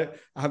that out.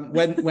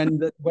 When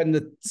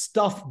the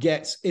stuff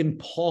gets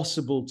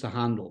impossible to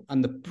handle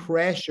and the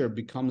pressure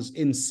becomes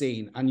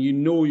insane, and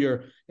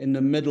you're in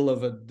the middle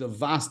of the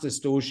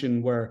vastest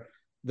ocean where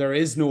there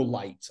is no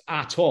light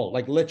at all,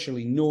 like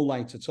literally no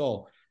light at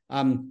all,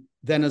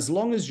 then as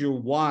long as your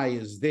why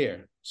is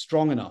there,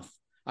 strong enough,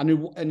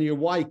 and your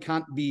why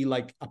can't be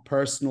like a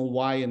personal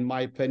why, in my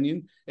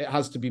opinion, it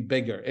has to be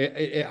bigger.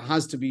 It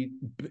has to be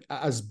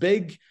as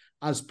big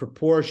as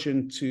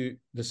proportion to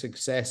the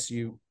success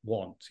you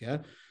want. Yeah.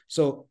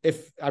 So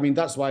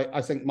that's why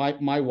I think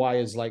my why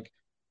is like,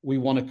 we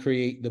want to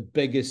create the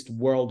biggest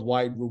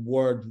worldwide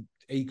reward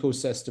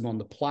ecosystem on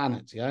the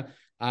planet. Yeah.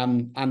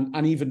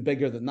 And even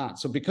bigger than that.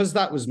 So because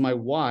that was my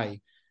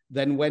why,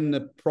 then when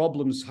the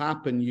problems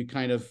happen, you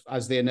kind of,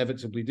 as they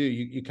inevitably do,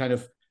 you kind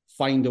of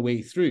find a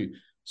way through.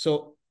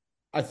 So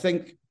I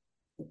think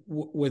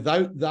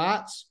without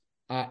that,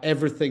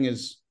 everything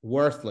is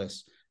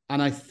worthless.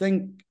 And I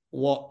think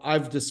what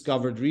I've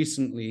discovered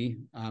recently,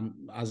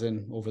 as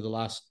in over the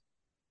last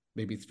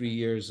maybe 3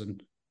 years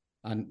and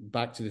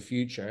Back to the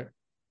Future,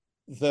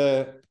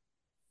 the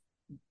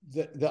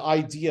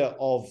idea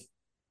of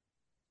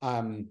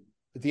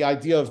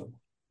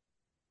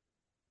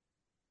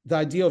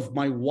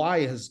my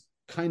why has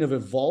kind of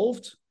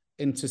evolved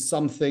into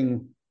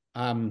something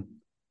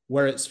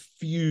where it's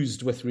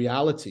fused with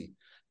reality.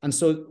 And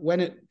so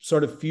when it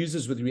sort of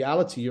fuses with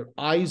reality, your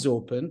eyes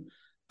open.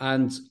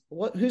 And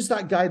who's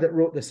that guy that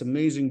wrote this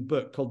amazing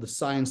book called The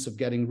Science of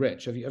Getting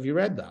Rich? Have you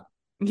read that?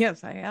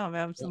 Yes, I have.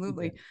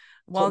 Absolutely. Okay.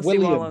 Wallace D.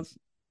 William, Wallace.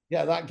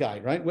 yeah, that guy,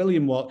 right?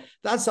 William Wallace.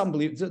 That's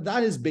unbelievable.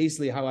 That is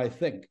basically how I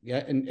think,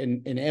 yeah,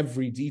 in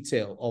every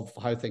detail of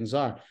how things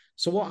are.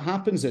 So what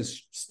happens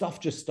is stuff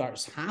just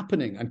starts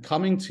happening and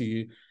coming to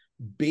you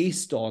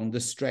based on the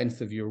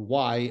strength of your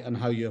why and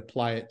how you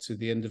apply it to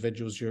the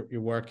individuals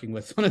you're working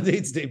with on a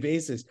day-to-day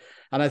basis.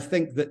 And I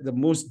think that the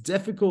most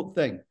difficult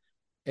thing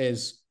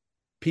is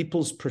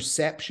people's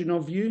perception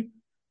of you.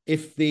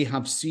 If they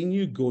have seen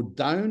you go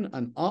down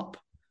and up,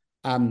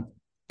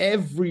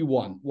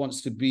 everyone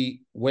wants to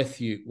be with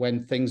you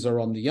when things are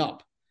on the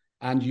up,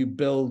 and you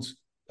build.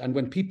 And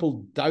when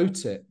people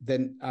doubt it,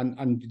 then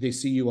and they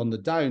see you on the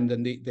down,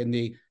 then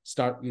they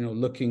start,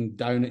 looking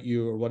down at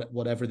you or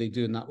whatever they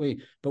do in that way.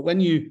 But when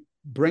you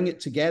bring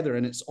it together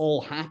and it's all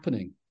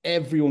happening,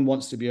 everyone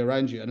wants to be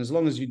around you. And as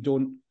long as you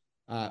don't,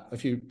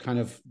 if you kind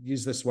of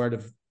use this word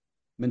of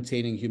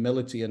maintaining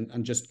humility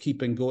and just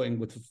keeping going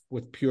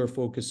with pure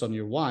focus on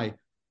your why,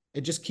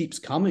 it just keeps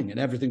coming and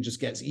everything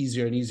just gets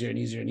easier and easier and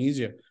easier and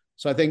easier.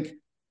 So I think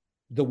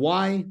the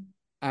why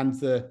and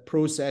the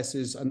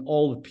processes and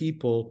all the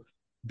people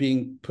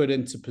being put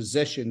into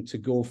position to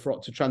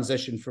to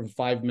transition from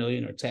 5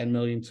 million or 10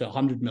 million to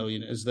 100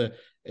 million is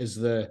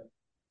the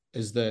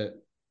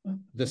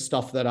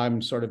stuff that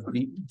I'm sort of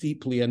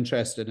deeply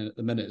interested in at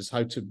the minute, is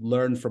how to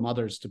learn from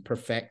others to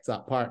perfect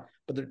that part.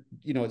 But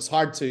it's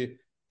hard to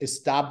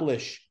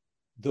establish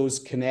those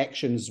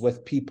connections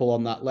with people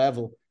on that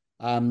level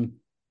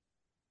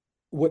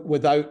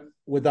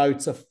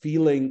without a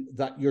feeling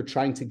that you're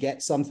trying to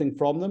get something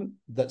from them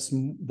that's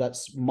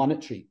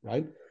monetary,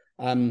 right?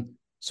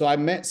 So I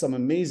met some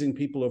amazing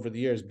people over the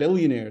years,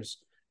 billionaires,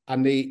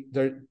 and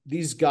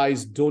these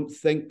guys don't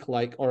think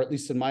like, or at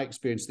least in my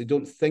experience, they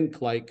don't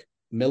think like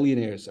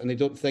millionaires, and they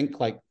don't think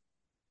like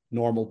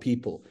normal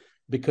people,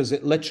 because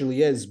it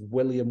literally is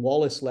William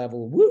Wallace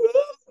level, woo,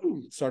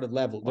 sort of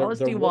level. Wallace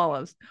D.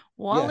 Wallace.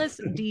 Wallace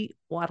D.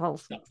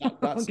 Wallace.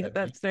 That's okay, it.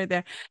 that's right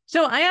there.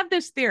 So I have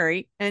this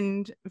theory,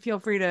 and feel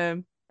free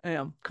to,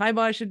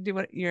 kibosh should do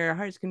what your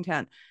heart's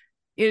content,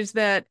 is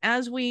that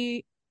as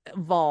we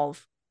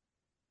evolve,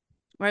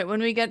 right,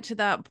 when we get to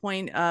that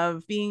point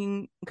of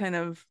being kind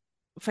of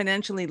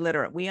financially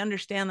literate, we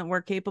understand that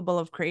we're capable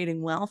of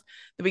creating wealth,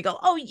 that we go,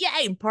 oh,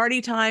 yay,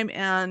 party time,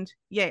 and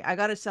yay, I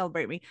got to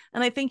celebrate me.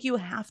 And I think you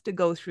have to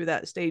go through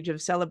that stage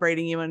of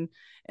celebrating you and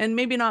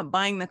maybe not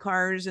buying the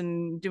cars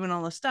and doing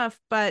all the stuff,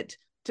 but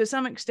to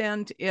some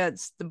extent,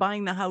 it's the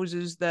buying the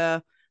houses,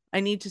 I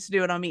need to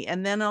do it on me.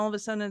 And then all of a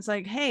sudden it's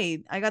like,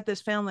 hey, I got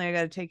this family I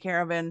got to take care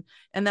of. And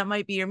that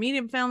might be your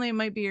immediate family. It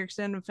might be your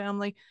extended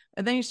family.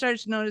 And then you start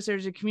to notice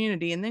there's a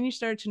community. And then you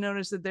start to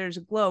notice that there's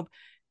a globe.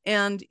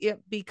 And it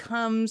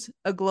becomes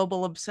a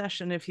global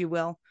obsession, if you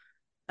will.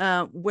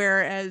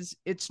 Whereas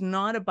it's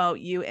not about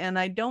you. And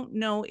I don't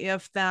know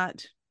if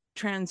that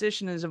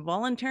transition is a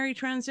voluntary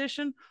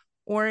transition,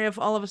 or if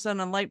all of a sudden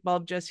a light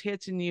bulb just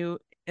hits in you,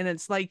 and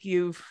it's like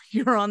you're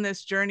on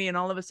this journey and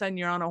all of a sudden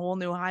you're on a whole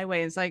new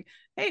highway. It's like,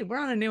 hey, we're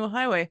on a new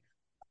highway.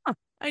 Huh,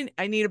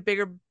 I need a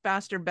bigger,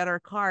 faster, better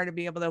car to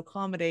be able to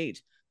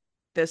accommodate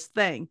this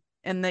thing.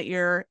 And that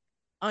your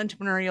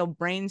entrepreneurial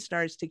brain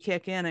starts to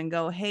kick in and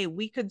go, hey,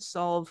 we could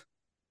solve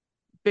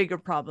bigger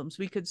problems.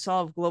 We could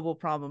solve global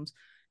problems.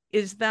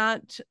 Is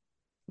that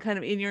kind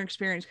of, in your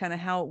experience, kind of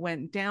how it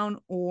went down?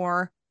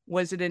 Or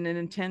was it an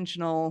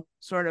intentional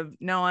sort of,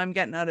 no, I'm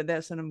getting out of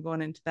this and I'm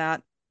going into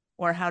that?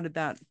 Or how did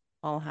that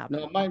all happen?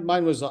 No,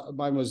 mine was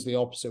the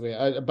opposite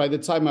way. By the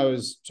time I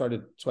was sort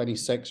of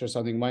 26 or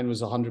something, mine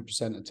was 100%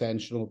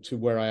 attentional to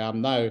where I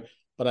am now,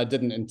 but I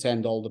didn't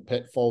intend all the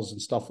pitfalls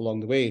and stuff along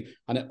the way.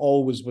 And it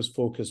always was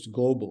focused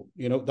global,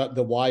 that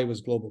the why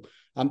was global.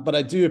 But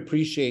I do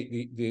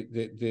appreciate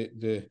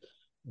the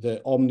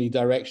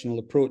omnidirectional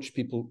approach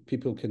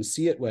people can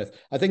see it with.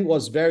 I think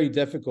what's very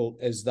difficult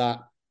is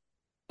that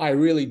I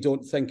really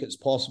don't think it's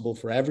possible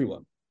for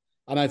everyone.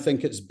 And I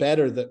think it's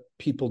better that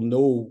people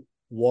know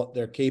what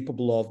they're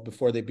capable of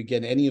before they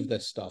begin any of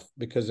this stuff,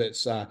 because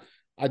it's I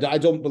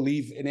don't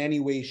believe in any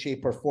way,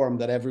 shape, or form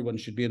that everyone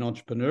should be an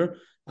entrepreneur,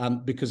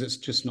 because it's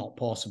just not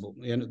possible.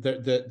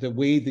 The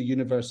way the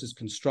universe is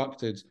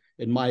constructed,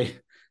 in my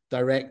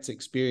direct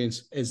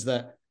experience, is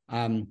that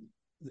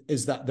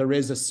there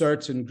is a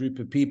certain group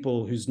of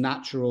people whose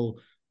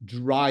natural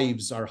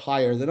drives are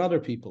higher than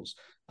other people's,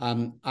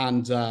 and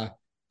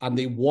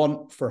they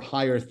want for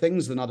higher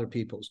things than other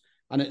people's.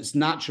 And it's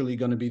naturally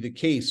going to be the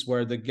case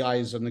where the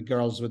guys and the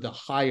girls with the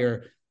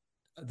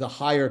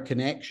higher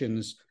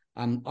connections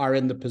are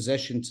in the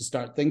position to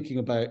start thinking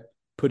about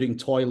putting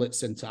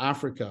toilets into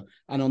Africa.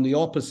 And on the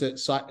opposite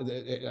side,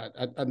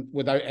 and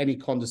without any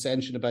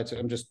condescension about it,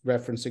 I'm just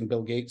referencing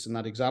Bill Gates in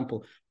that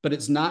example, but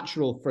it's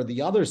natural for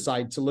the other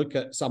side to look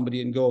at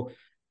somebody and go,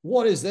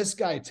 what is this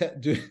guy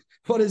doing?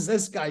 What is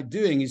this guy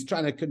doing? He's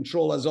trying to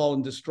control us all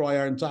and destroy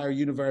our entire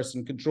universe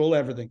and control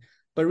everything.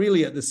 But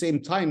really, at the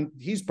same time,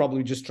 he's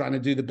probably just trying to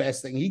do the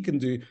best thing he can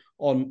do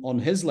on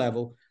his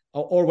level.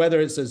 Or whether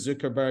it's a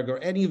Zuckerberg or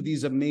any of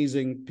these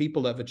amazing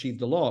people that have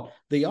achieved a lot,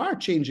 they are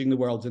changing the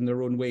world in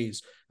their own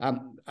ways.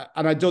 And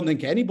I don't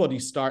think anybody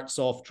starts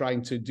off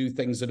trying to do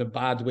things in a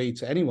bad way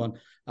to anyone.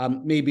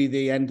 Maybe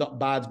they end up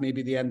bad,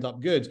 maybe they end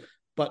up good.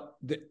 But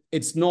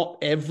it's not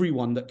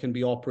everyone that can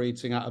be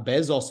operating at a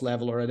Bezos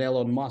level or an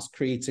Elon Musk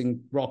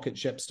creating rocket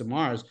ships to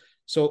Mars.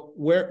 So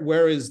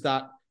where is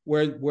that?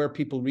 Where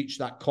people reach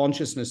that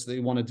consciousness that they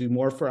want to do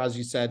more for, as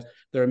you said,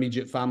 their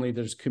immediate family,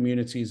 there's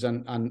communities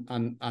and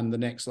the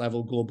next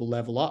level, global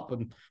level up,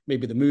 and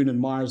maybe the moon and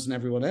Mars and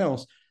everyone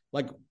else.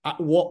 Like,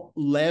 at what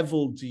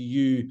level do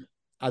you,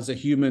 as a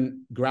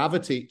human,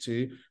 gravitate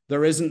to?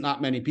 There isn't that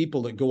many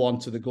people that go on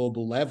to the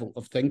global level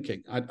of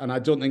thinking. And I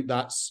don't think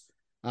that's,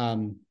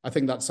 I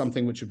think that's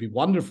something which would be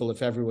wonderful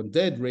if everyone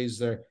did raise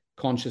their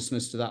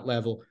consciousness to that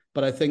level.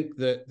 But I think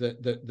that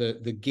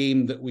the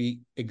game that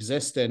we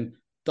exist in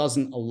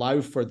doesn't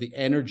allow for the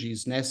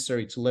energies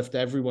necessary to lift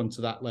everyone to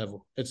that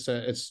level. It's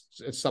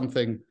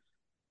something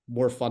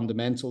more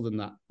fundamental than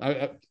that.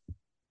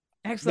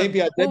 Excellent.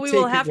 Maybe well, we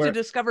will have to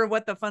discover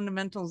what the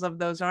fundamentals of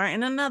those are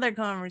in another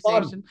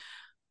conversation.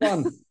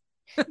 Fun.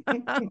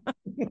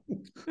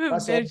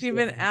 Bish, you've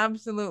been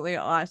absolutely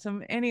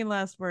awesome. Any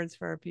last words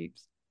for our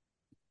peeps?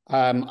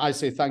 I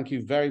say thank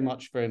you very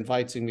much for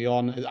inviting me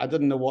on. I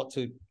didn't know what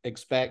to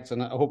expect,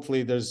 and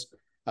hopefully there's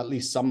at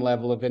least some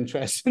level of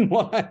interest in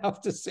what I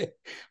have to say.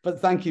 But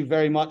thank you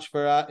very much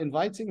for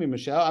inviting me,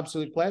 Michelle.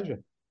 Absolute pleasure.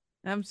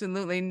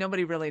 Absolutely.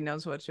 Nobody really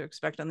knows what to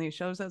expect on these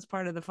shows. That's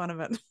part of the fun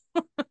of it.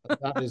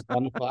 That is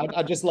wonderful.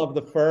 I just love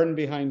the fern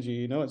behind you.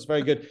 You know, it's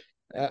very good.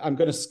 I'm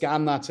going to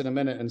scan that in a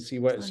minute and see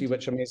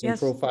which amazing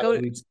profile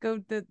leads.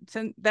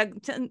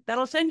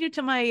 That'll send you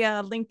to my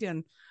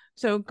LinkedIn.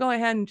 So go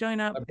ahead and join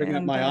up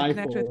and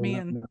connect with me.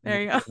 And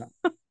there you go.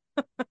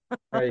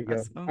 There you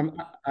go.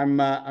 I'm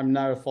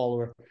now a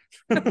follower.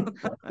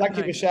 Thank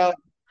you, Michelle.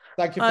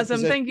 Thank you.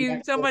 Awesome. Thank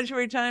you so much for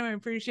your time. I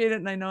appreciate it,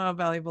 and I know how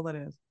valuable it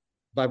is.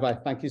 Bye-bye.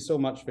 Thank you so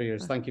much for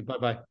yours. Thank you.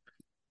 Bye-bye.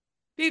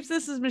 Peeps,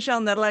 this is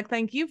Michelle Nedelec.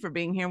 Thank you for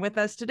being here with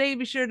us today.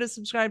 Be sure to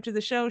subscribe to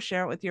the show,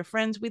 share it with your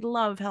friends. We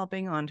love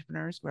helping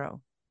entrepreneurs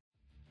grow.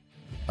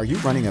 Are you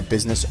running a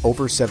business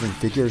over 7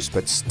 figures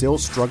but still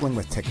struggling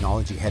with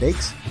technology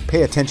headaches?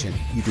 Pay attention.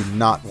 You do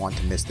not want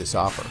to miss this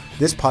offer.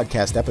 This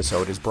podcast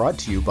episode is brought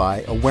to you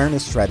by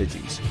Awareness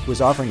Strategies, who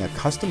is offering a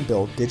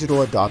custom-built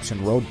digital adoption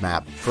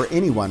roadmap for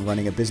anyone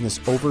running a business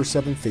over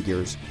 7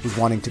 figures who's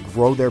wanting to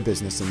grow their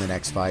business in the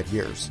next 5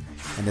 years.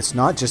 And it's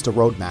not just a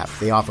roadmap.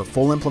 They offer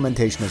full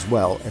implementation as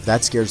well, if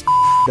that scares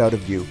the out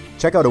of you.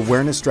 Check out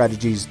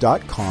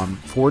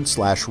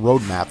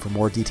awarenessstrategies.com/roadmap for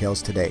more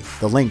details today.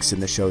 The link's in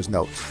the show's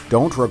notes.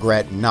 Don't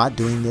regret not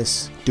doing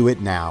this. Do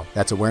it now.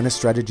 That's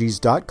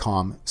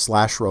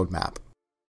awarenessstrategies.com/roadmap.